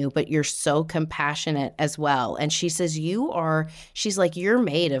me in you, but you're so compassionate as well. And she says, she's like, you're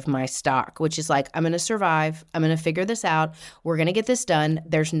made of my stock, which is like, I'm going to survive. I'm going to figure this out. We're going to get this done.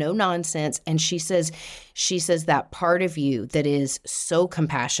 There's no nonsense. And she says that part of you that is so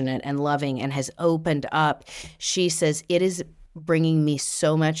compassionate and loving and has opened up, she says, it is bringing me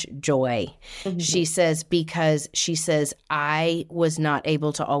so much joy. Mm-hmm. She says, because she says, I was not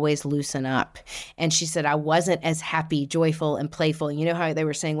able to always loosen up. And she said, I wasn't as happy, joyful, and playful. You know how they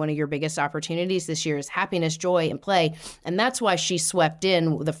were saying one of your biggest opportunities this year is happiness, joy, and play. And that's why she swept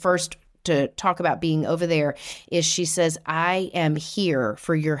in the first to talk about being over there is she says, I am here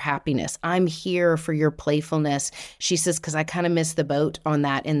for your happiness. I'm here for your playfulness. She says, because I kind of missed the boat on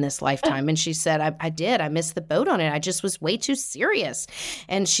that in this lifetime. And she said, I did. I missed the boat on it. I just was way too serious.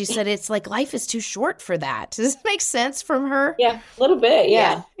 And she said, it's like life is too short for that. Does this make sense from her? Yeah, a little bit.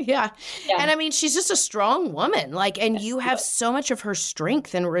 Yeah. And I mean, she's just a strong woman. Like, and you have so much of her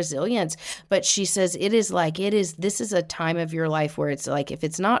strength and resilience. But she says, this is a time of your life where it's like, if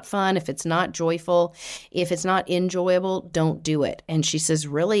it's not fun, if it's not joyful, if it's not enjoyable, don't do it. And she says,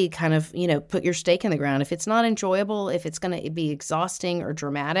 really kind of, put your stake in the ground. If it's not enjoyable, if it's going to be exhausting or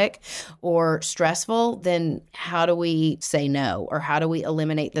dramatic or stressful, then how do we say no? Or how do we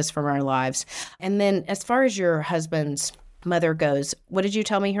eliminate this from our lives? And then as far as your husband's mother goes, what did you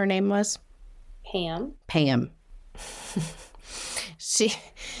tell me her name was? Pam.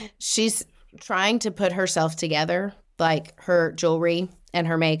 She's trying to put herself together, like her jewelry and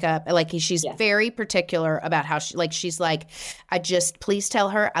her makeup. Like she's very particular about how she's like, please tell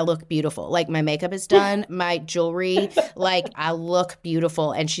her I look beautiful. Like my makeup is done, my jewelry, like I look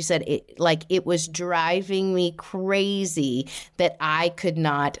beautiful. And she said it was driving me crazy that I could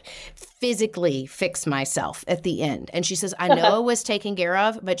not physically fix myself at the end. And she says, I know I was taken care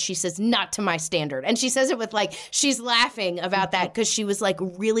of, but she says, not to my standard. And she says it with she's laughing about that because she was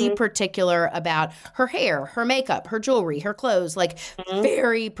really particular about her hair, her makeup, her jewelry, her clothes,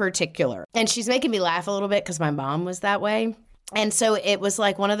 very particular. And she's making me laugh a little bit because my mom was that way. And so it was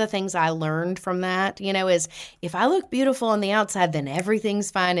one of the things I learned from that, is if I look beautiful on the outside, then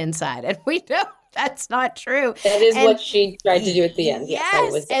everything's fine inside. And we know that's not true. That is what she tried to do at the end.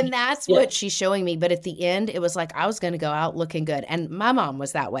 Yes. And that's what she's showing me. But at the end, it was I was going to go out looking good. And my mom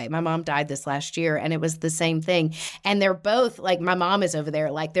was that way. My mom died this last year and it was the same thing. And they're both my mom is over there,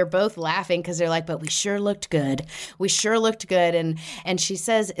 they're both laughing because they're but we sure looked good. We sure looked good. And she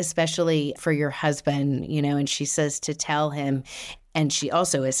says, especially for your husband, and she says to tell him, and she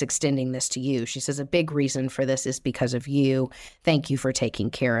also is extending this to you. She says, a big reason for this is because of you. Thank you for taking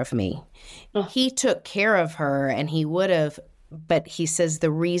care of me. Oh. He took care of her and he would have, but he says the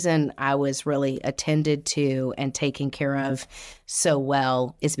reason I was really attended to and taken care of so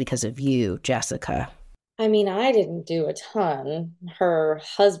well is because of you, Jessica. I mean, I didn't do a ton. Her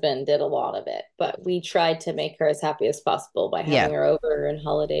husband did a lot of it, but we tried to make her as happy as possible by having her over and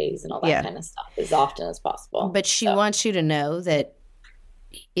holidays and all that kind of stuff as often as possible. But she wants you to know that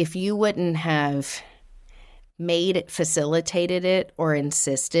if you wouldn't have facilitated it or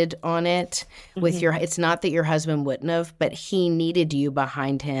insisted on it with it's not that your husband wouldn't have, but he needed you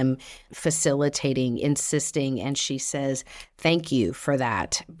behind him facilitating, insisting. And she says, thank you for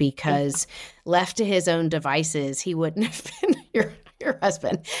that, because left to his own devices, he wouldn't have been your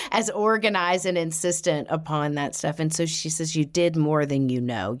husband as organized and insistent upon that stuff. And so she says, you did more than you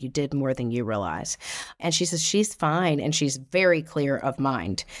know. You did more than you realize. And she says, she's fine. And she's very clear of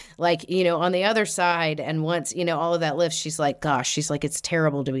mind. On the other side, and once, all of that lifts, she's gosh, it's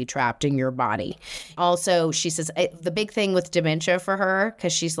terrible to be trapped in your body. Also, she says, the big thing with dementia for her,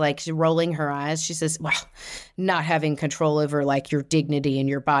 because she's rolling her eyes, she says, well, not having control over your dignity and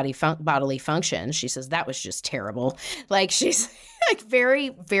your bodily function. She says, that was just terrible. She's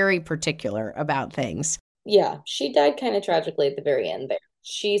very, very particular about things. Yeah, she died kind of tragically at the very end there.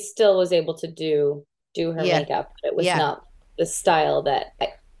 She still was able to do her makeup. It was not the style that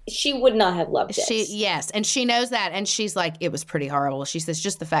she would not have loved it. Yes, and she knows that, and she's it was pretty horrible. She says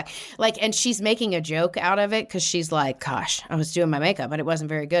just the fact, and she's making a joke out of it because she's gosh, I was doing my makeup and it wasn't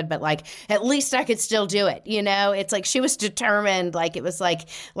very good, but at least I could still do it. It's she was determined. It was like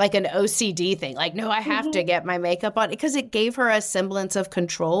an OCD thing. No, I have to get my makeup on, because it gave her a semblance of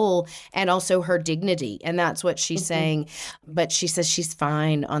control and also her dignity, and that's what she's saying. But she says she's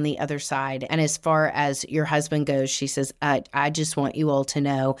fine on the other side. And as far as your husband goes, she says, I just want you all to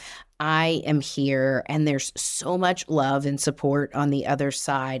know I am here, and there's so much love and support on the other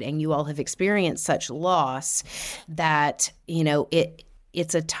side. And you all have experienced such loss that,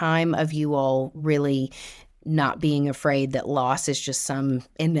 it's a time of you all really not being afraid that loss is just some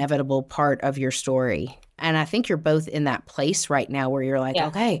inevitable part of your story. And I think you're both in that place right now where you're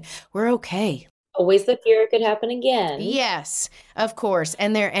okay, we're okay. Always the fear it could happen again. Yes, of course.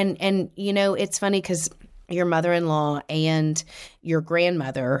 And it's funny because your mother-in-law and your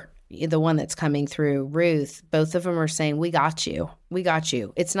grandmother the one that's coming through, Ruth, both of them are saying, we got you. We got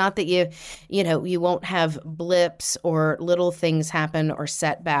you. It's not that you won't have blips or little things happen or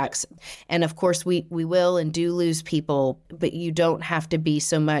setbacks. And of course, we will and do lose people, but you don't have to be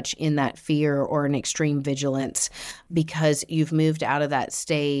so much in that fear or an extreme vigilance, because you've moved out of that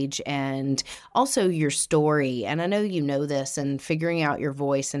stage. And also your story. And I know you know this, and figuring out your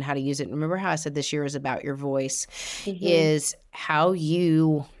voice and how to use it. Remember how I said this year is about your voice, is how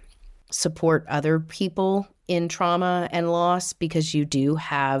you support other people in trauma and loss, because you do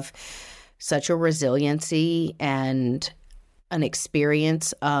have such a resiliency and an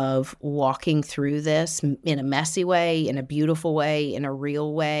experience of walking through this in a messy way, in a beautiful way, in a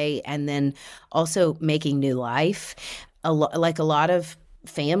real way, and then also making new life. Like a lot of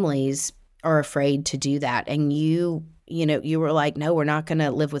families are afraid to do that. And you were like, no, we're not going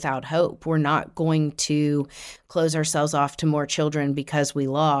to live without hope. We're not going to close ourselves off to more children because we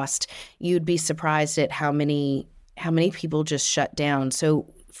lost. You'd be surprised at how many people just shut down.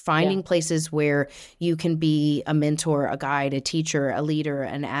 So finding places where you can be a mentor, a guide, a teacher, a leader,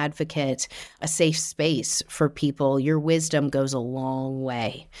 an advocate, a safe space for people, your wisdom goes a long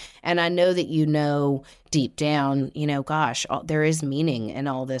way. And I know that deep down, gosh, there is meaning in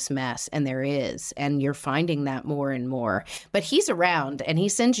all this mess, and there is, and you're finding that more and more. But he's around, and he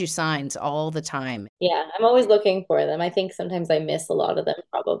sends you signs all the time. Yeah, I'm always looking for them. I think sometimes I miss a lot of them,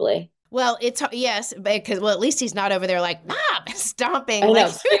 probably. Well, yes, because at least he's not over there like, stomping. I know,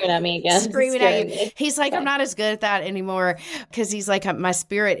 screaming at me again. Screaming at you. He's like, I'm not as good at that anymore, because he's like, my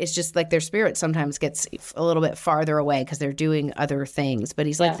spirit is just like, their spirit sometimes gets a little bit farther away because they're doing other things. But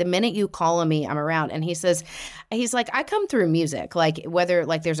he's like, the minute you call on me, I'm around. And he's like, I come through music, like whether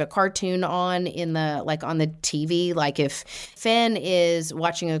like there's a cartoon on on the TV, like if Finn is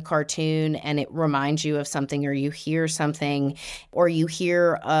watching a cartoon and it reminds you of something, or you hear something, or you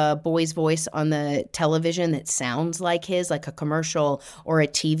hear a boy's voice on the television that sounds like his, like a commercial or a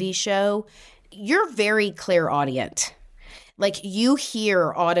TV show, you're very clairaudient. Like you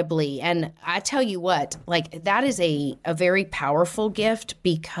hear audibly. And I tell you what, like that is a very powerful gift,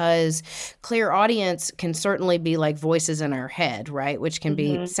 because clairaudience can certainly be like voices in our head, right? Which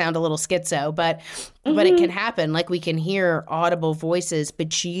can sound a little schizo, but it can happen. Like we can hear audible voices,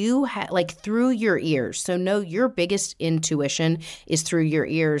 but you like through your ears. So no, your biggest intuition is through your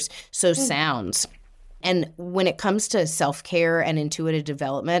ears. So sounds. And when it comes to self-care and intuitive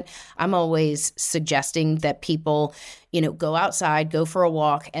development, I'm always suggesting that people, go outside, go for a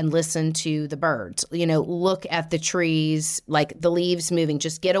walk, and listen to the birds. Look at the trees, like the leaves moving.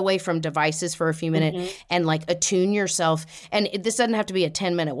 Just get away from devices for a few minutes and like attune yourself. And this doesn't have to be a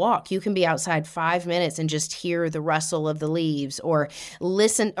 10-minute walk. You can be outside 5 minutes and just hear the rustle of the leaves, or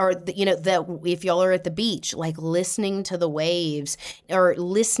listen, or if y'all are at the beach, like listening to the waves, or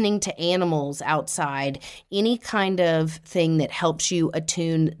listening to animals outside. Any kind of thing that helps you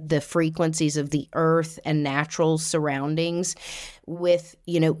attune the frequencies of the earth and natural surroundings with,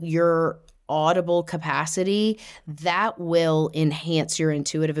 your audible capacity, that will enhance your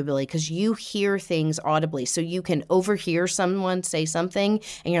intuitive ability, because you hear things audibly. So you can overhear someone say something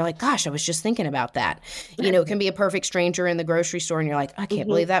and you're like, gosh, I was just thinking about that. It can be a perfect stranger in the grocery store and you're like, I can't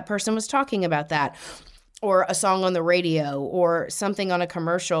believe that person was talking about that. Or a song on the radio, or something on a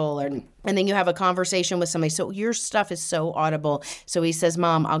commercial, and then you have a conversation with somebody. So your stuff is so audible. So he says,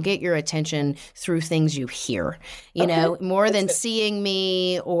 Mom, I'll get your attention through things you hear, more than seeing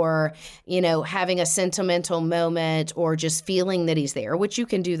me, or, having a sentimental moment, or just feeling that he's there, which you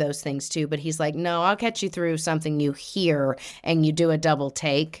can do those things too. But he's like, no, I'll catch you through something you hear, and you do a double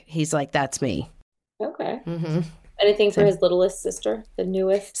take. He's like, that's me. Okay. Anything for his littlest sister, the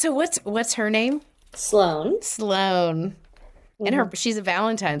newest? So what's her name? Sloan. And she's a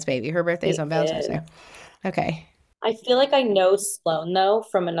Valentine's baby. Her birthday's on Valentine's Day. Okay. I feel like I know Sloan though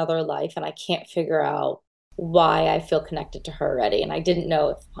from another life, and I can't figure out why I feel connected to her already. And I didn't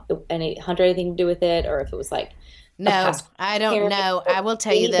know if any Hunter had anything to do with it, or if it was like no, I don't know. I will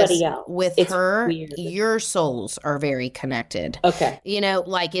tell you this, with her, weird. Your souls are very connected. Okay.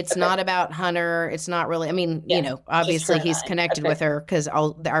 Like it's not about Hunter. It's not really, obviously he's connected with her because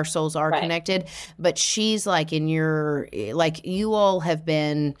our souls are connected, but she's like in your, like you all have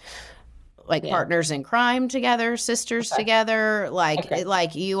been like partners in crime together, sisters together,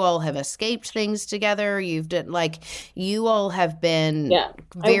 like you all have escaped things together. You've done, like you all have been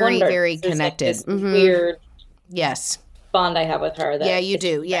very, very connected. Like this weird yes bond I have with her. Yeah, you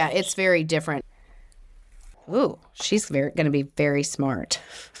do. Yeah, it's very different. Ooh. she's going to be very smart.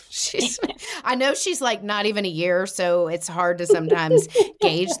 I know she's like not even a year, so it's hard to sometimes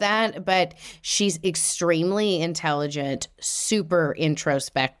gauge that, but she's extremely intelligent, super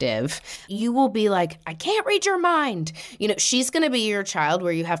introspective. You will be like, I can't read your mind. You know, she's going to be your child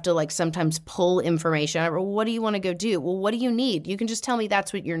where you have to like sometimes pull information out. What do you want to go do? Well, what do you need? You can just tell me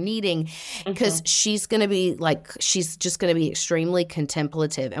that's what you're needing, because she's going to be like, she's just going to be extremely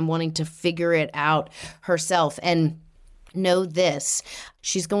contemplative and wanting to figure it out herself. And know this,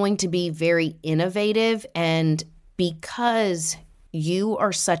 she's going to be very innovative, and because you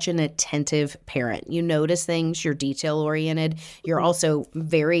are such an attentive parent, you notice things, you're detail-oriented, you're also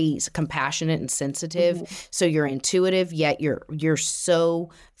very compassionate and sensitive, so you're intuitive, yet you're so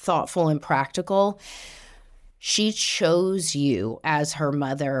thoughtful and practical. She chose you as her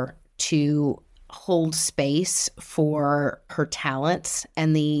mother to hold space for her talents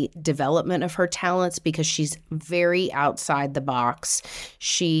and the development of her talents, because she's very outside the box.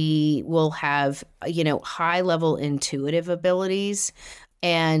 She will have, you know, high level intuitive abilities,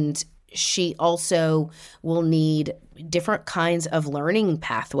 and she also will need different kinds of learning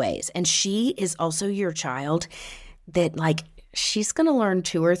pathways. And she is also your child that like, she's going to learn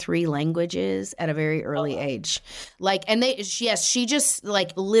 2 or 3 languages at a very early age. Like, and she just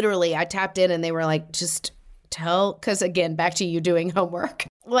like literally, I tapped in and they were like, just tell, because again, back to you doing homework,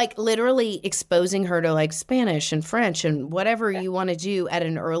 like literally exposing her to like Spanish and French and whatever you want to do at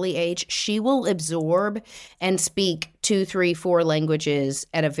an early age. She will absorb and speak 2, 3, 4 languages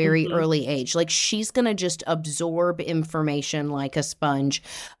at a very early age. Like she's going to just absorb information like a sponge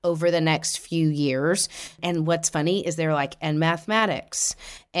over the next few years. And what's funny is they're like, and mathematics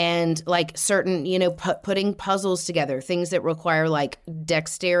and like certain, you know, putting puzzles together, things that require like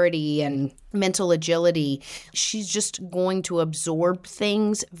dexterity and mental agility. She's just going to absorb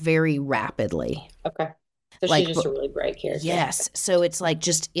things very rapidly. Okay. So like, she's just a really bright character. Yes. So it's like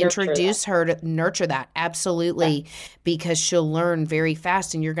just introduce her to nurture that. Absolutely. Yeah. Because she'll learn very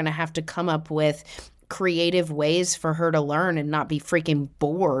fast, and you're going to have to come up with creative ways for her to learn and not be freaking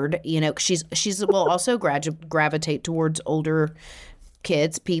bored. You know, she's will also gravitate towards older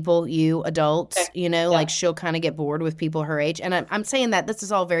kids, people, you adults, you know, like she'll kind of get bored with people her age. And I'm saying that this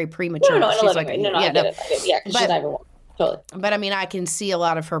is all very premature. No, she's like, I get it. Yeah, because she's not even one. Totally. But I mean, I can see a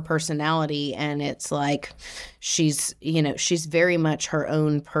lot of her personality, and it's like she's, you know, she's very much her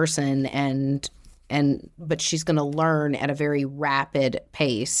own person, but she's going to learn at a very rapid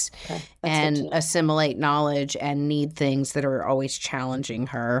pace and assimilate knowledge and need things that are always challenging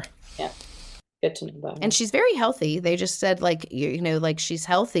her. Yeah. Good to know about her. And she's very healthy. They just said like, you know, like she's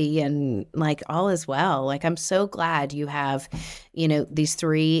healthy and like all is well. Like, I'm so glad you have, you know, these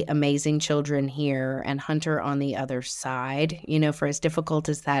 3 amazing children here and Hunter on the other side, you know, for as difficult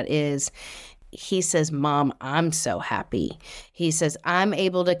as that is. He says, Mom, I'm so happy. He says, I'm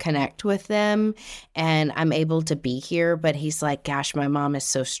able to connect with them and I'm able to be here. But he's like, gosh, my mom is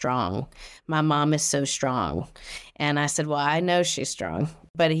so strong. My mom is so strong. And I said, well, I know she's strong.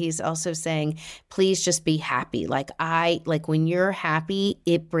 But he's also saying, please just be happy. Like when you're happy,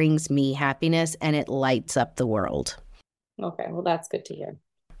 it brings me happiness and it lights up the world. Okay. Well, that's good to hear.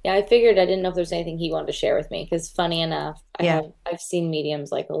 Yeah, I figured I didn't know if there's anything he wanted to share with me, because funny enough, I've seen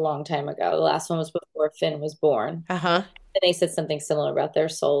mediums like a long time ago. The last one was before Finn was born. And they said something similar about their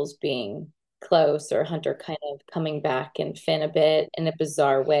souls being close, or Hunter kind of coming back and Finn a bit in a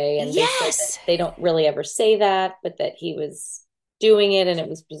bizarre way. And they said that they don't really ever say that, but that he was doing it and it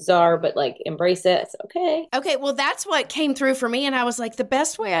was bizarre, but like embrace it. It's okay. Well, that's what came through for me. And I was like, the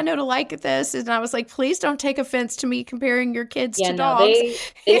best way I know to like this is, and I was like, please don't take offense to me comparing your kids to dogs.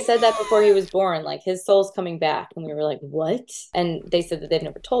 They said that before he was born, like his soul's coming back. And we were like, what? And they said that they've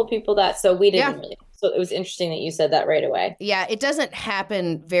never told people that. So we didn't really. So it was interesting that you said that right away. Yeah, it doesn't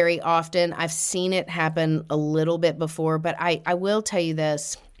happen very often. I've seen it happen a little bit before, but I will tell you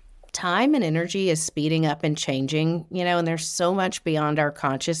this. Time and energy is speeding up and changing, you know, and there's so much beyond our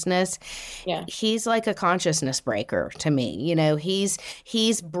consciousness. Yeah. He's like a consciousness breaker to me. You know, he's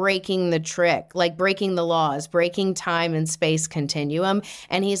breaking the trick, like breaking the laws, breaking time and space continuum.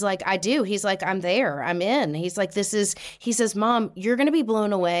 And he's like, I do. He's like, I'm there. I'm in. He's like, he says, Mom, you're going to be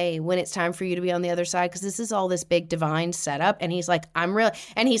blown away when it's time for you to be on the other side, because this is all this big divine setup. And he's like, I'm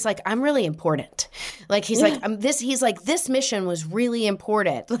really important. Like, he's like, this mission was really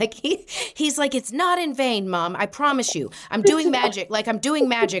important. Like, he's like, it's not in vain, Mom. I promise you. I'm doing magic. Like, I'm doing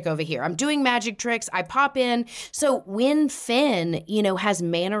magic over here. I'm doing magic tricks. I pop in. So when Finn, has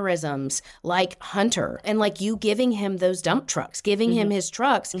mannerisms like Hunter and like you giving him those dump trucks, giving him his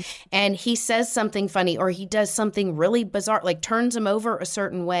trucks, and he says something funny or he does something really bizarre, like turns them over a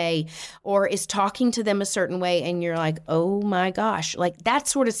certain way or is talking to them a certain way, and you're like, oh my gosh, like that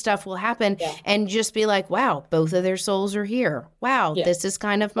sort of stuff will happen and just be like, wow, both of their souls are here. Wow, this is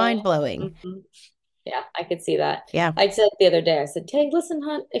kind of mind-blowing. Yeah, I could see that. Yeah. I said the other day, I said, hey, listen,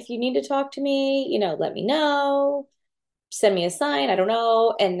 Hunt, if you need to talk to me, let me know. Send me a sign. I don't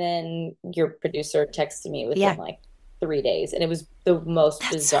know. And then your producer texted me within like 3 days. And it was the most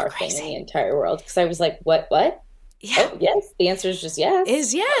bizarre thing in the entire world. Because I was like, what? Yeah. Oh, yes. The answer is just yes.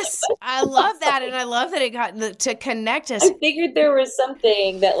 Is yes. I love that. And I love that it got to connect us. I figured there was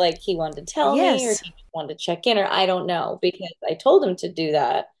something that like he wanted to tell me or he wanted to check in or I don't know, because I told him to do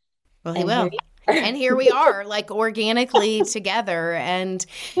that. Well, he will. And here we are, like organically together. And,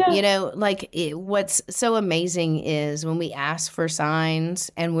 what's so amazing is when we ask for signs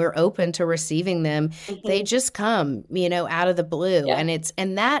and we're open to receiving them, they just come, out of the blue. Yeah.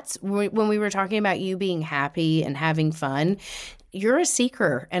 And that's when we were talking about you being happy and having fun. You're a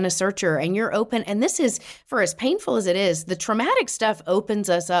seeker and a searcher and you're open. And this is, for as painful as it is, the traumatic stuff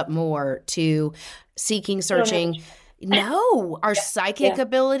opens us up more to seeking, searching. No, our psychic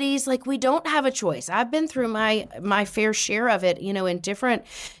abilities, like we don't have a choice. I've been through my fair share of it, in different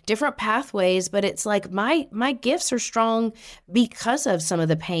pathways, but it's like my gifts are strong because of some of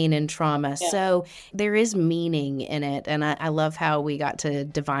the pain and trauma. Yeah. So there is meaning in it. And I love how we got to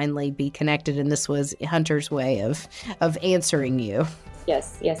divinely be connected. And this was Hunter's way of answering you.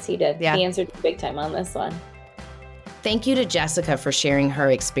 Yes, he did. Yeah. He answered big time on this one. Thank you to Jessica for sharing her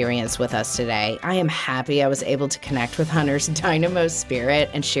experience with us today. I am happy I was able to connect with Hunter's dynamo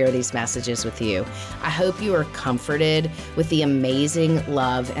spirit and share these messages with you. I hope you are comforted with the amazing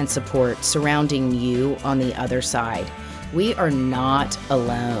love and support surrounding you on the other side. We are not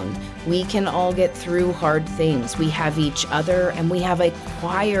alone. We can all get through hard things. We have each other and we have a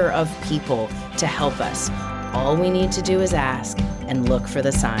choir of people to help us. All we need to do is ask and look for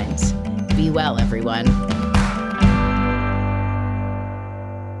the signs. Be well, everyone.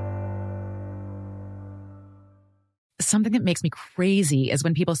 Something that makes me crazy is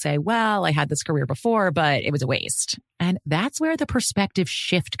when people say, well, I had this career before, but it was a waste. And that's where the perspective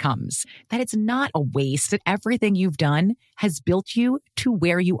shift comes, that it's not a waste, that everything you've done has built you to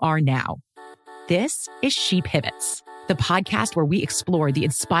where you are now. This is She Pivots, the podcast where we explore the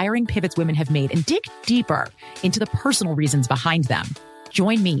inspiring pivots women have made and dig deeper into the personal reasons behind them.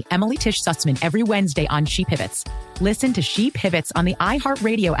 Join me, Emily Tish Sussman, every Wednesday on She Pivots. Listen to She Pivots on the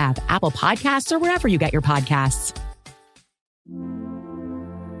iHeartRadio app, Apple Podcasts, or wherever you get your podcasts.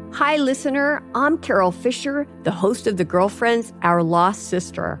 Hi, listener. I'm Carol Fisher, the host of The Girlfriends, Our Lost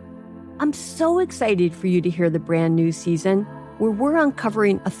Sister. I'm so excited for you to hear the brand new season where we're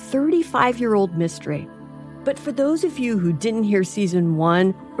uncovering a 35-year-old mystery. But for those of you who didn't hear season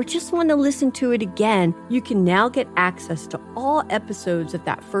 1 or just want to listen to it again, you can now get access to all episodes of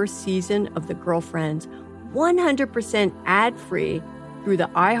that first season of The Girlfriends 100% ad-free through the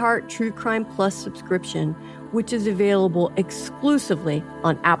iHeart True Crime Plus subscription, which is available exclusively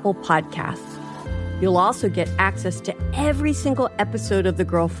on Apple Podcasts. You'll also get access to every single episode of The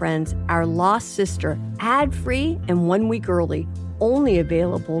Girlfriends, Our Lost Sister, ad-free and 1 week early, only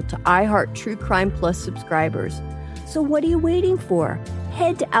available to iHeart True Crime Plus subscribers. So what are you waiting for?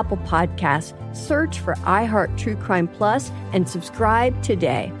 Head to Apple Podcasts, search for iHeart True Crime Plus, and subscribe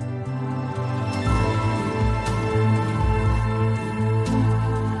today.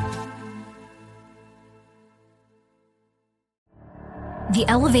 The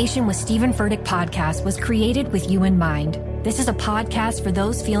Elevation with Stephen Furtick podcast was created with you in mind. This is a podcast for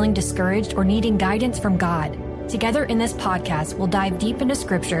those feeling discouraged or needing guidance from God. Together in this podcast, we'll dive deep into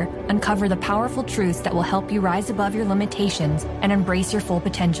Scripture, uncover the powerful truths that will help you rise above your limitations and embrace your full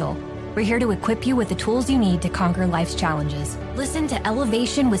potential. We're here to equip you with the tools you need to conquer life's challenges. Listen to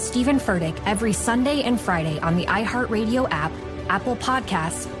Elevation with Stephen Furtick every Sunday and Friday on the iHeartRadio app, Apple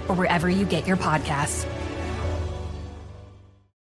Podcasts, or wherever you get your podcasts.